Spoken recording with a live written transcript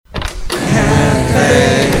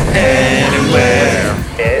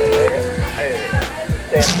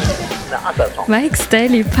Mike's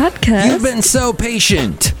Daily Podcast. You've been so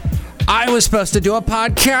patient. I was supposed to do a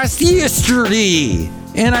podcast yesterday,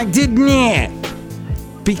 and I did not.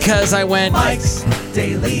 Because I went Mike's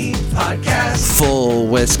Daily Podcast. full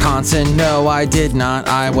Wisconsin. No, I did not.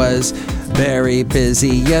 I was very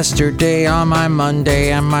busy yesterday on my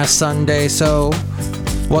Monday and my Sunday. So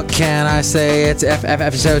what can I say? It's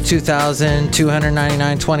episode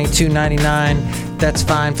 2299, 2299. That's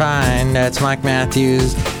fine. That's Mike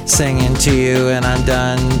Matthews singing to you, and I'm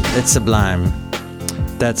done. It's sublime.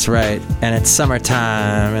 That's right. And it's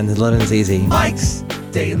summertime, and the living's easy. Mike's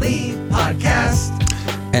Daily Podcast.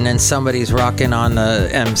 And then somebody's rocking on the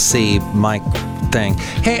MC mic thing.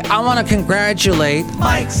 Hey, I want to congratulate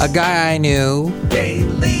Mike's a guy I knew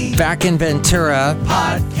Daily back in Ventura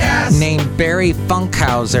Podcast. named Barry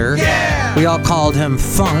Funkhauser. Yeah! We all called him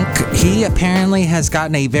Funk. He apparently has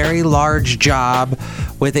gotten a very large job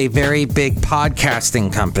with a very big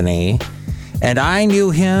podcasting company. And I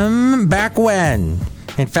knew him back when.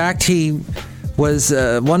 In fact, he was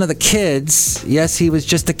one of the kids. Yes, he was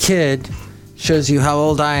just a kid. Shows you how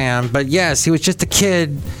old I am. But yes, he was just a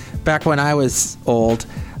kid back when I was old.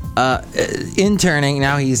 Interning,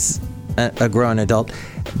 now he's a grown adult.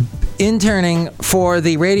 Interning for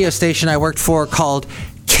the radio station I worked for called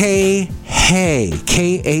K-Hay,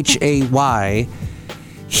 Khay.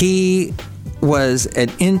 He was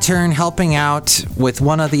an intern helping out with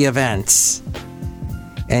one of the events.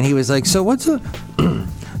 And he was like, so what's up?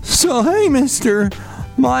 So, hey, Mr.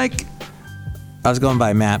 Mike. I was going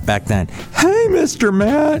by Matt back then. Hey, Mr.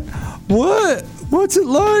 Matt, what's it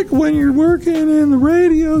like when you're working in the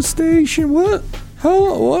radio station? What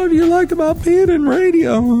do you like about being in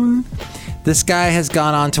radio? This guy has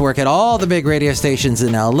gone on to work at all the big radio stations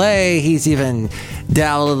in LA. He's even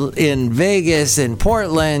dabbled in Vegas and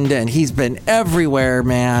Portland, and he's been everywhere,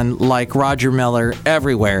 man, like Roger Miller,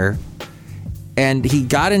 everywhere. And he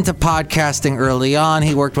got into podcasting early on.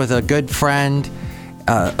 He worked with a good friend,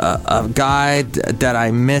 a guy that I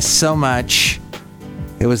miss so much.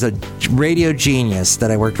 It was a radio genius that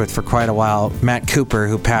I worked with for quite a while, Matt Cooper,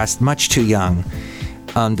 who passed much too young.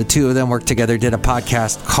 The two of them worked together, did a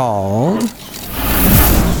podcast called...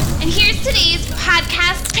 And here's today's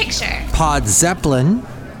podcast picture. Pod Zeppelin.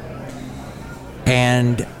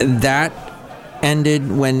 And that ended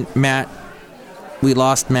when we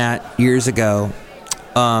lost Matt years ago.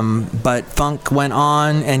 But Funk went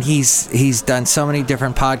on, and he's done so many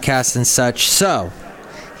different podcasts and such. So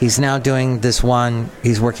he's now doing this one.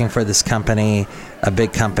 He's working for this company, a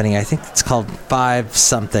big company. I think it's called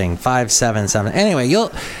 5-7 something. Anyway,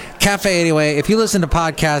 if you listen to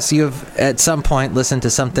podcasts, you've at some point listened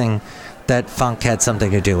to something that Funk had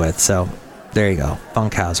something to do with. So there you go.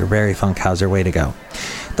 Funkhauser, Barry Funkhauser, way to go.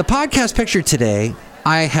 The podcast picture today,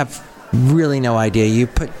 I have really no idea. You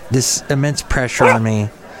put this immense pressure on me.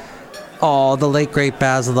 Oh, the late great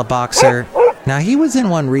Basil the Boxer. Now, he was in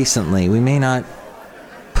one recently. We may not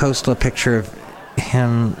post a picture of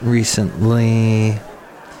him recently.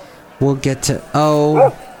 We'll get to...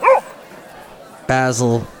 Oh,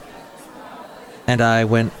 Basil and I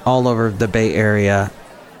went all over the Bay Area,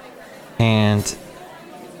 and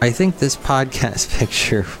I think this podcast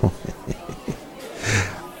picture...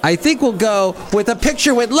 I think we'll go with a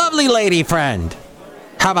picture with lovely lady friend.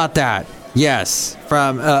 How about that? Yes,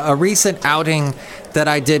 from a recent outing that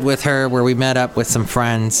I did with her where we met up with some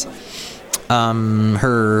friends.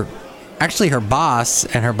 Her boss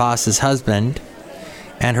and her boss's husband,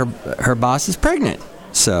 and her boss is pregnant.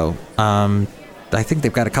 So I think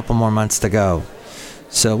they've got a couple more months to go.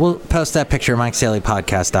 So we'll post that picture at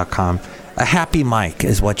mikesdailypodcast.com. A happy Mike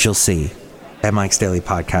is what you'll see at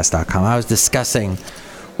mikesdailypodcast.com. I was discussing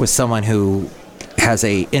with someone who has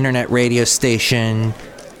a internet radio station,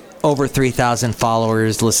 over 3,000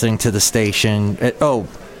 followers listening to the station.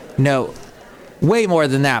 Way more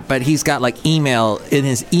than that, but he's got like email in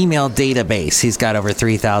his email database. He's got over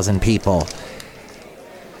 3,000 people.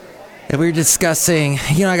 And we were discussing,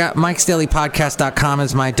 I got mikesdailypodcast.com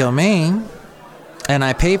as my domain, and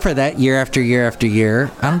I pay for that year after year after year.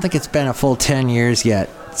 I don't think it's been a full 10 years yet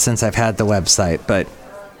since I've had the website, but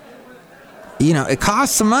it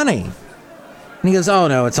costs some money. And he goes, oh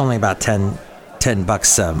no, it's only about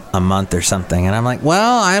 $10 a month or something. And I'm like,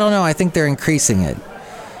 well, I don't know. I think they're increasing it.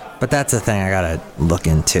 But that's the thing I gotta look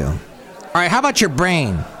into. All right, how about your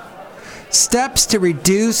brain? Steps to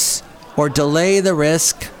reduce or delay the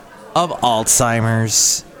risk of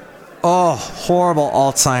Alzheimer's. Oh, horrible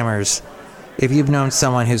Alzheimer's. If you've known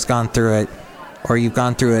someone who's gone through it, or you've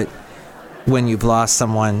gone through it when you've lost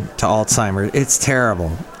someone to Alzheimer's, it's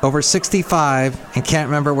terrible. Over 65 and can't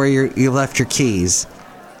remember where you left your keys.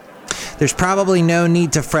 There's probably no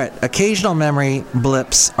need to fret. Occasional memory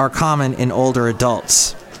blips are common in older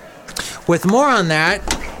adults. With more on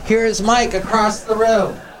that, here's Mike across the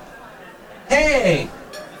room. Hey!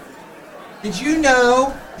 Did you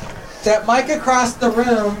know that Mike across the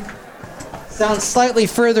room sounds slightly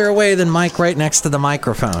further away than Mike right next to the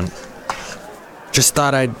microphone? Just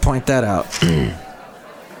thought I'd point that out.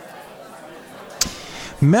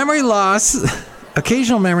 Memory loss.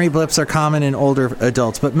 Occasional memory blips are common in older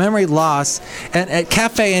adults, but memory loss, and at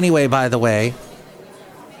Cafe Anyway, by the way,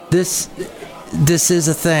 this is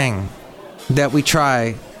a thing that we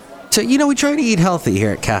try to, we try to eat healthy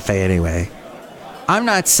here at Cafe Anyway. I'm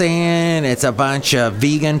not saying it's a bunch of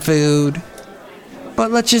vegan food,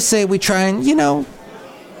 but let's just say we try and,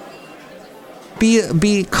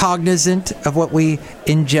 be cognizant of what we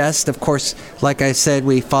ingest. Of course, like I said,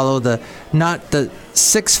 we follow not the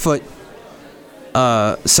 6 foot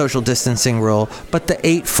social distancing rule, but the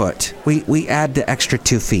 8 foot. We add the extra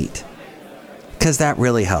 2 feet because that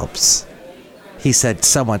really helps, he said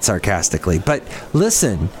somewhat sarcastically. But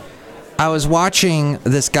listen, I was watching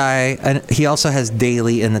this guy, and he also has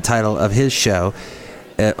Daily in the title of his show,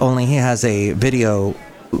 only he has a video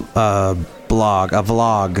blog,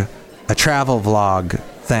 a travel vlog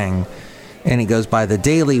thing, and he goes by the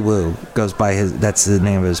Daily Woo, that's the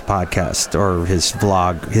name of his podcast, or his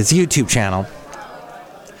vlog, his YouTube channel.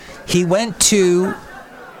 He went to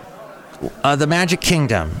the Magic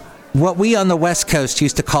Kingdom, what we on the West Coast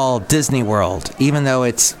used to call Disney World, even though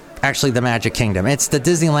it's actually the Magic Kingdom. It's the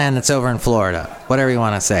Disneyland that's over in Florida, whatever you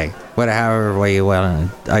want to say, however way you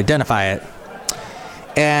want to identify it.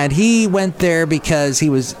 And he went there because he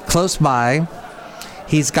was close by.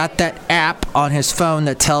 He's got that app on his phone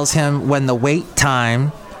that tells him when the wait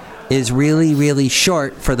time is really, really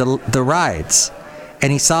short for the rides.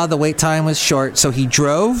 And he saw the wait time was short, so he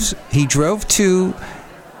drove to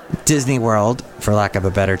Disney World, for lack of a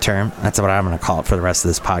better term. That's what I'm going to call it for the rest of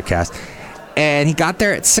this podcast. And he got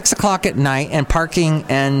there at 6 o'clock at night, and parking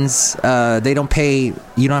ends. You don't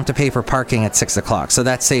have to pay for parking at 6 o'clock. So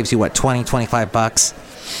that saves you, $20-25.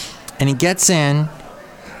 And he gets in,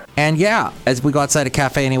 and yeah, as we go outside a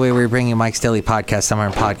Cafe Anyway, we're bringing Mike's Daily Podcast somewhere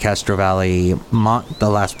in Podcastro Valley, the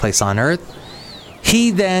last place on earth.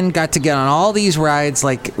 He then got to get on all these rides,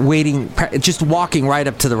 like waiting, just walking right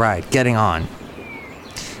up to the ride, getting on.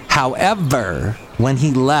 However, when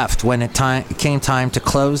he left, when it came time to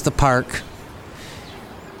close the park,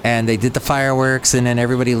 and they did the fireworks, and then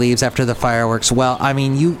everybody leaves after the fireworks. Well, I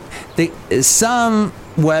mean, some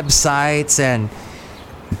websites and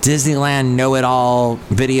Disneyland know-it-all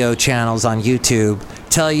video channels on YouTube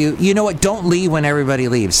tell you, you know what, don't leave when everybody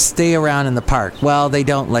leaves. Stay around in the park. Well, they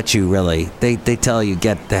don't let you really. They tell you,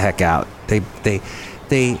 get the heck out.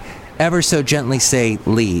 They ever so gently say,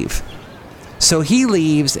 leave. So he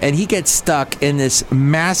leaves, and he gets stuck in this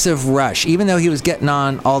massive rush. Even though he was getting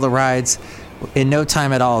on all the rides in no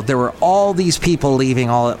time at all, there were all these people leaving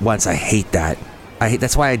all at once. I hate that.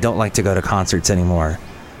 That's why I don't like to go to concerts anymore.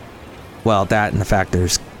 Well, that and the fact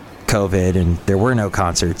there's COVID and there were no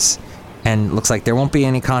concerts. And looks like there won't be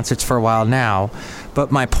any concerts for a while now.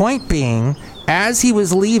 But my point being, as he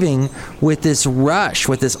was leaving with this rush,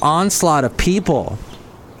 with this onslaught of people,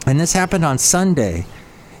 and this happened on Sunday,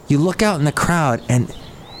 you look out in the crowd, and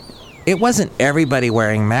it wasn't everybody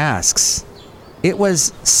wearing masks. It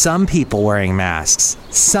was some people wearing masks.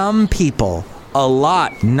 Some people, a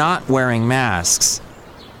lot, not wearing masks.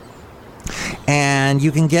 And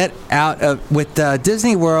you can get out of, with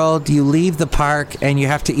Disney World, you leave the park and you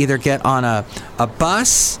have to either get on a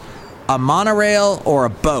bus, a monorail, or a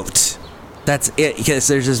boat. That's it, because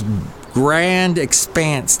there's this grand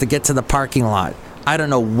expanse to get to the parking lot. I don't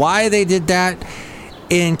know why they did that.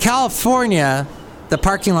 In California, the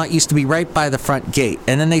parking lot used to be right by the front gate,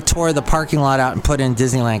 and then they tore the parking lot out and put in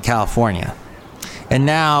Disneyland California. And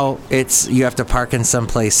now you have to park in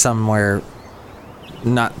someplace somewhere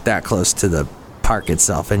not that close to the park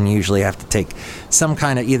itself, and usually have to take some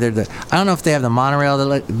kind of I don't know if they have the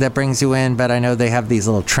monorail that brings you in, but I know they have these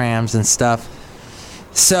little trams and stuff.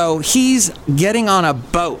 So he's getting on a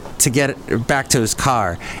boat to get back to his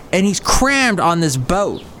car, and he's crammed on this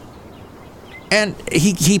boat. And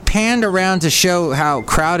he panned around to show how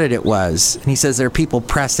crowded it was, and he says there are people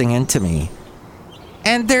pressing into me.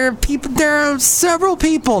 And there are several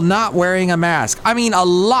people not wearing a mask. I mean, a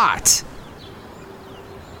lot.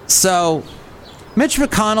 So, Mitch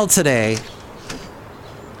McConnell today,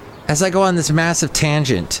 as I go on this massive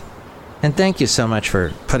tangent, and thank you so much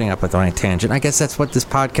for putting up with my tangent. I guess that's what this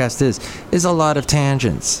podcast is a lot of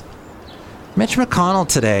tangents. Mitch McConnell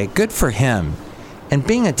today, good for him. And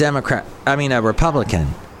being a Republican,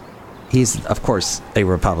 he's, of course, a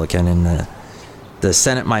Republican and the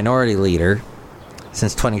Senate Minority Leader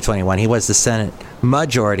since 2021. He was the Senate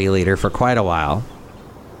Majority Leader for quite a while.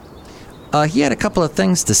 He had a couple of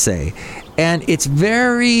things to say. And it's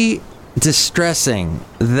very distressing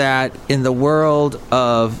that in the world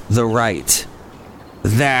of the right,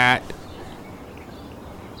 that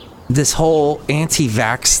this whole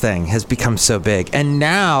anti-vax thing has become so big. And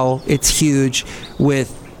now it's huge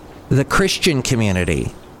with the Christian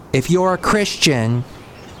community. If you're a Christian,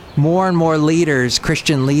 more and more leaders,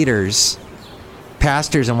 Christian leaders,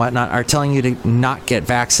 pastors and whatnot, are telling you to not get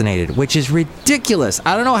vaccinated, which is ridiculous.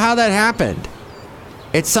 I don't know how that happened.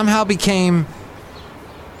 It somehow became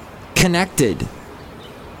connected.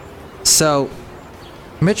 So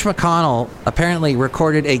Mitch McConnell apparently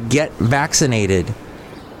recorded a get vaccinated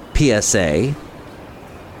PSA.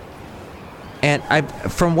 And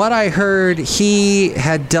from what I heard, he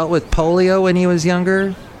had dealt with polio when he was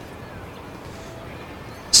younger.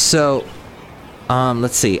 So,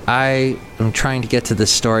 let's see. I am trying to get to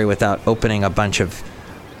this story without opening a bunch of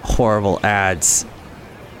horrible ads.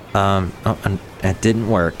 And it didn't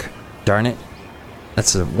work. Darn it.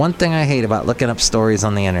 That's the one thing I hate about looking up stories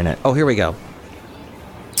on the internet. Oh, here we go.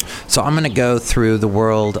 So I'm going to go through the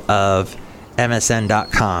world of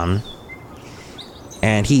MSN.com.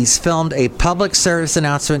 And he's filmed a public service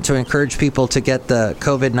announcement to encourage people to get the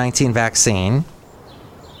COVID-19 vaccine.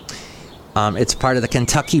 It's part of the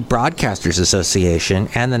Kentucky Broadcasters Association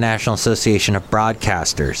and the National Association of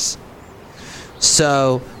Broadcasters.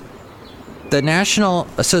 So the National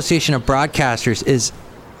Association of Broadcasters is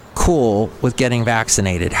cool with getting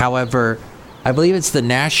vaccinated. However, I believe it's the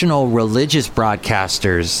National Religious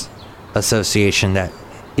Broadcasters Association that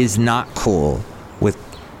is not cool with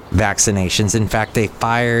vaccinations. In fact, they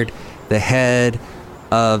fired the head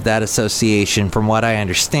of that association, from what I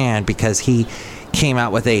understand, because he came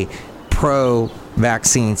out with a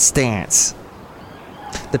pro-vaccine stance.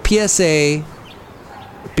 The PSA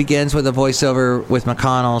begins with a voiceover with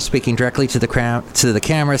McConnell speaking directly to the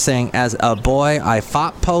camera, saying, "As a boy, I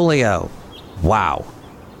fought polio. Wow.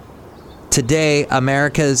 Today,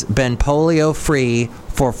 America's been polio-free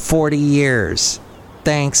for 40 years,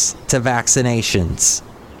 thanks to vaccinations.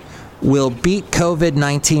 We'll beat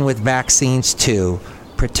COVID-19 with vaccines too.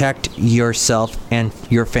 Protect yourself and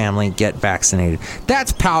your family. Get vaccinated."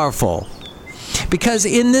 That's powerful. Because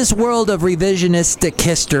in this world of revisionistic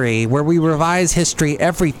history, where we revise history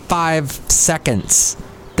every 5 seconds,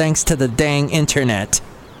 thanks to the dang internet,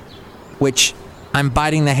 which I'm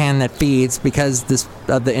biting the hand that feeds, because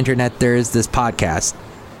of the internet, there is this podcast.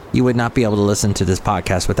 You would not be able to listen to this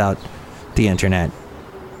podcast without the internet.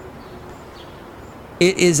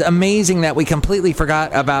 It is amazing that we completely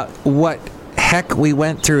forgot about what heck we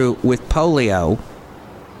went through with polio.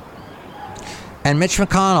 And Mitch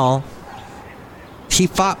McConnell, he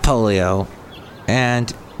fought polio,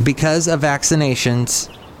 and because of vaccinations,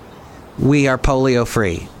 we are polio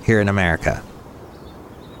free here in America.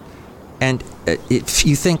 And if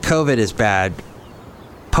you think COVID is bad,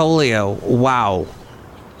 polio, wow.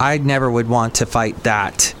 I never would want to fight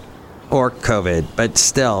that or COVID, but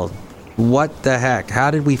still, what the heck? How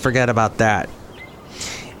did we forget about that?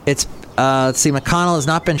 Let's see, McConnell has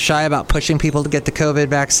not been shy about pushing people to get the COVID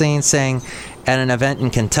vaccine, saying at an event in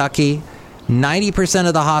Kentucky, 90%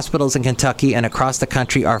 of the hospitals in Kentucky and across the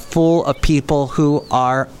country are full of people who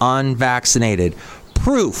are unvaccinated.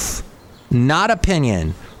 Proof, not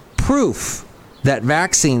opinion, proof that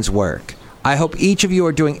vaccines work. I hope each of you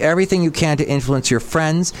are doing everything you can to influence your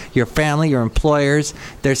friends, your family, your employers.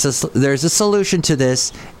 There's a solution to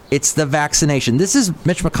this. It's the vaccination. This is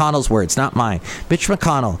Mitch McConnell's words, not mine. Mitch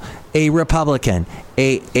McConnell, a Republican,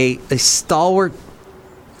 a stalwart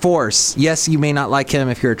force. Yes, you may not like him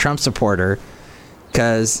if you're a Trump supporter,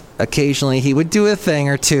 because occasionally he would do a thing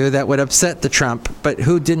or two that would upset the Trump, but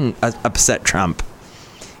who didn't upset Trump?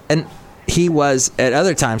 And he was, at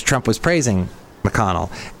other times, Trump was praising McConnell.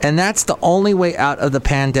 And that's the only way out of the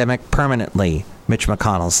pandemic permanently, Mitch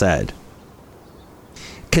McConnell said.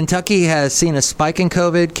 Kentucky has seen a spike in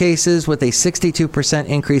COVID cases with a 62%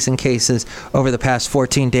 increase in cases over the past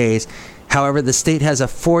 14 days. However, the state has a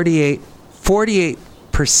 48%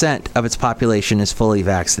 of its population is fully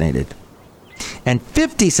vaccinated. And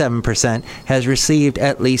 57% has received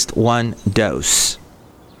at least one dose.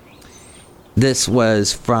 This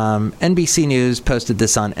was from NBC News, posted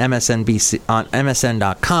this on MSN.com.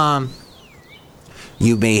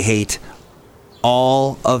 You may hate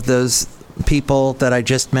all of those people that I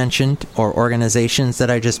just mentioned, or organizations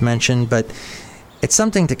that I just mentioned, but it's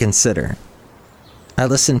something to consider. I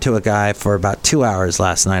listened to a guy for about 2 hours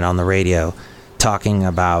last night on the radio talking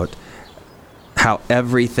about how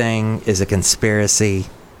everything is a conspiracy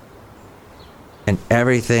and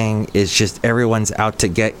everything is just everyone's out to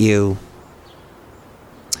get you.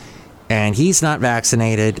 And he's not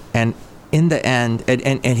vaccinated. And in the end,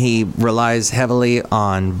 and he relies heavily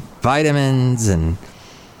on vitamins and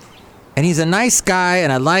he's a nice guy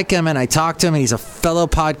and I like him and I talk to him and he's a fellow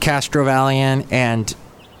podcastrovalian, and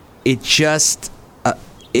it just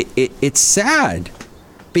it's sad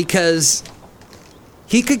because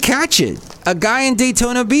he could catch it. A guy in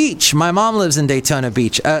Daytona Beach, my mom lives in Daytona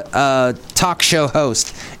Beach, a talk show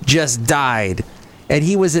host just died, and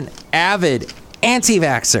he was an avid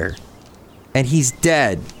anti-vaxxer, and he's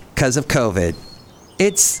dead because of COVID.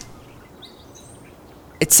 It's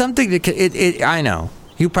something to I know.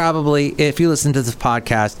 You probably, if you listen to this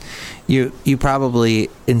podcast, you probably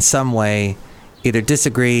in some way either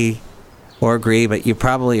disagree or agree, but you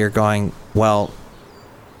probably are going, well,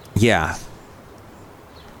 yeah,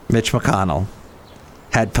 Mitch McConnell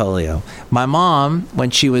had polio. My mom,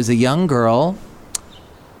 when she was a young girl,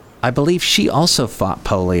 I believe she also fought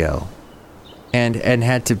polio and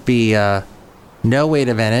had to be, no, wait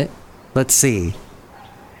a minute, let's see.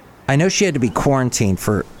 I know she had to be quarantined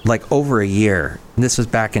for like over a year. And this was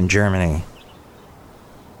back in Germany.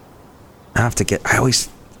 I always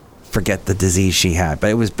forget the disease she had, but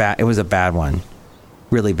it was bad. It was a bad one.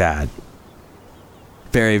 Really bad.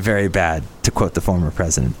 Very, very bad, to quote the former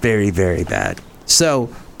president. Very, very bad. So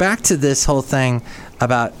back to this whole thing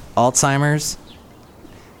about Alzheimer's.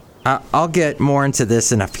 I'll get more into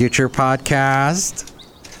this in a future podcast.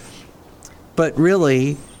 But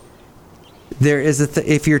really, there is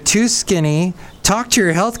if you're too skinny, talk to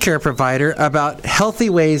your healthcare provider about healthy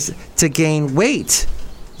ways to gain weight.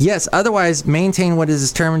 Yes, otherwise maintain what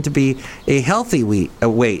is determined to be a healthy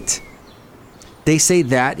weight. They say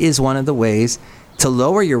that is one of the ways to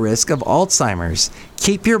lower your risk of Alzheimer's.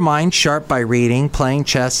 Keep your mind sharp by reading, playing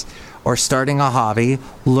chess, or starting a hobby.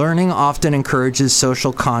 Learning often encourages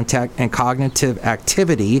social contact and cognitive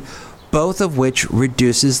activity, both of which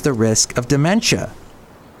reduces the risk of dementia.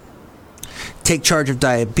 Take charge of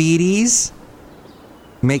diabetes.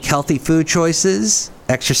 Make healthy food choices.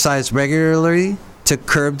 Exercise regularly to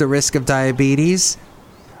curb the risk of diabetes.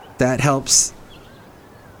 That helps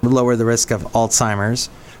lower the risk of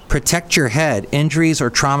Alzheimer's. Protect your head. Injuries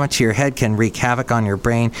or trauma to your head can wreak havoc on your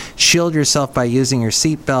brain. Shield yourself by using your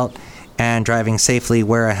seatbelt and driving safely.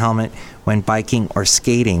 Wear a helmet when biking or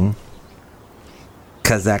skating,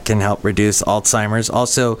 because that can help reduce Alzheimer's.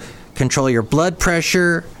 Also, control your blood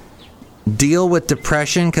pressure. Deal with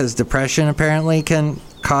depression, because depression apparently can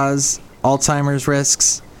cause Alzheimer's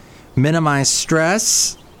risks. Minimize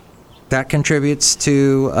stress. That contributes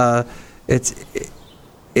to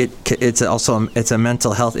it's also a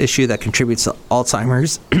mental health issue that contributes to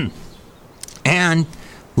Alzheimer's. And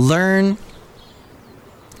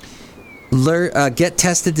get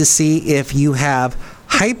tested to see if you have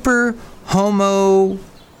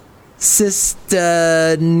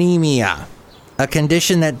hyperhomocysteine, a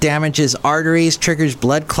condition that damages arteries, triggers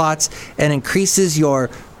blood clots, and increases your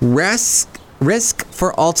risk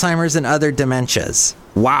for Alzheimer's and other dementias.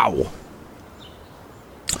 Wow.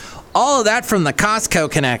 All of that from the Costco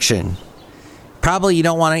connection. Probably you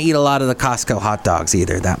don't want to eat a lot of the Costco hot dogs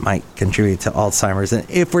either. That might contribute to Alzheimer's. And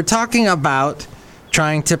if we're talking about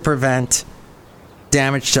trying to prevent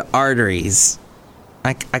damage to arteries,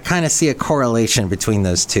 I kind of see a correlation between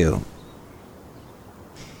those two.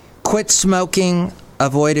 Quit smoking.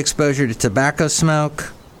 Avoid exposure to tobacco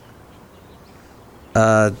smoke.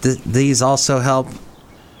 These also help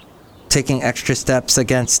taking extra steps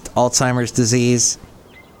against Alzheimer's disease.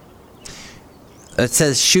 It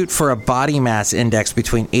says shoot for a body mass index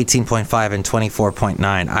between 18.5 and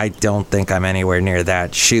 24.9. I don't think I'm anywhere near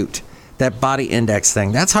that. Shoot. That body index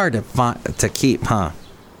thing, that's hard to keep, huh?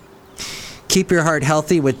 Keep your heart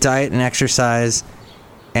healthy with diet and exercise,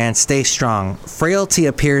 and stay strong. Frailty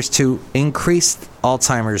appears to increase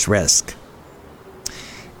Alzheimer's risk.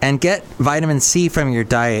 And get vitamin C from your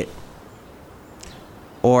diet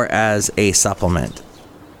or as a supplement.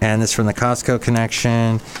 And this from the Costco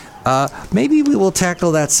connection. Maybe we will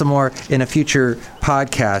tackle that some more in a future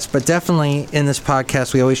podcast, but definitely in this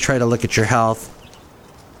podcast, we always try to look at your health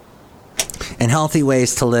and healthy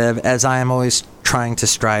ways to live, as I am always trying to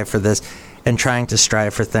strive for this and trying to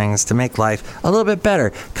strive for things to make life a little bit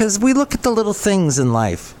better. Because we look at the little things in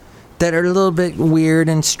life that are a little bit weird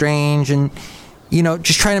and strange, and, you know,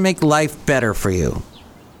 just trying to make life better for you.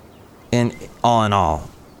 And all in all,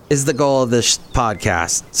 is the goal of this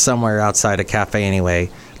podcast, somewhere outside a cafe anyway.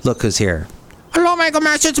 Look who's here. Hello, my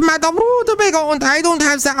message, madam. I don't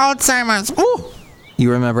have the Alzheimer's. Oh.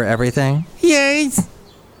 You remember everything? Yes.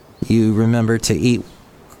 You remember to eat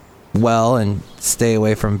well and stay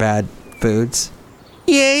away from bad foods?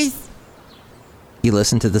 Yes. You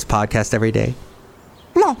listen to this podcast every day?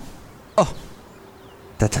 No. Oh,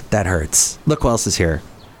 that hurts. Look who else is here.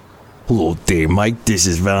 Hello there, Mike. This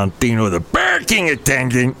is Valentino, the Burger King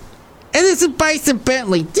attendant. And this is Bison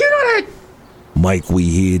Bentley. Do you know that? Mike, we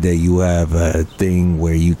hear that you have a thing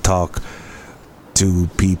where you talk to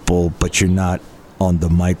people, but you're not on the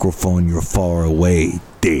microphone. You're far away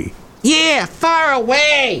there. Yeah, far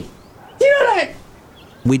away. Do you know that?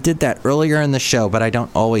 We did that earlier in the show, but I don't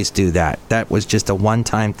always do that. That was just a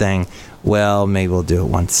one-time thing. Well, maybe we'll do it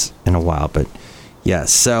once in a while, but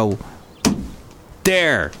yes. So,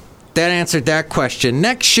 there. That answered that question.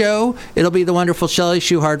 Next show, it'll be the wonderful Shelley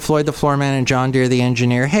Shuhart, Floyd the Floor Man, and John Deere the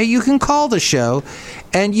Engineer. Hey, you can call the show,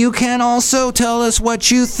 and you can also tell us what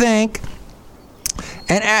you think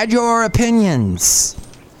and add your opinions.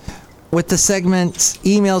 With the segments,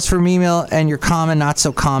 emails from email, and your common, not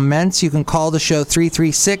so comments, you can call the show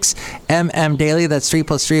 336-MM Daily. That's 3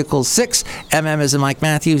 plus 3 equals 6. MM as in Mike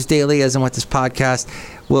Matthews, Daily as in with this podcast.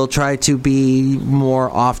 We'll try to be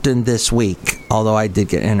more often this week, although I did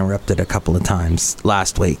get interrupted a couple of times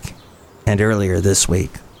last week and earlier this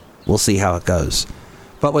week. We'll see how it goes.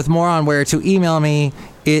 But with more on where to email me,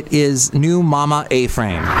 it is New Mama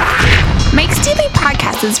A-Frame. Mike's Daily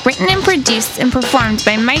Podcast is written and produced and performed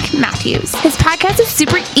by Mike Matthews. His podcast is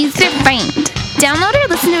super easy to find. Download or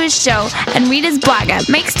listen to his show and read his blog at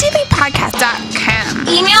mikesdailypodcast.com.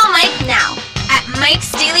 Email Mike now at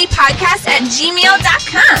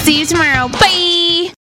mikesdailypodcast@gmail.com. See you tomorrow. Bye!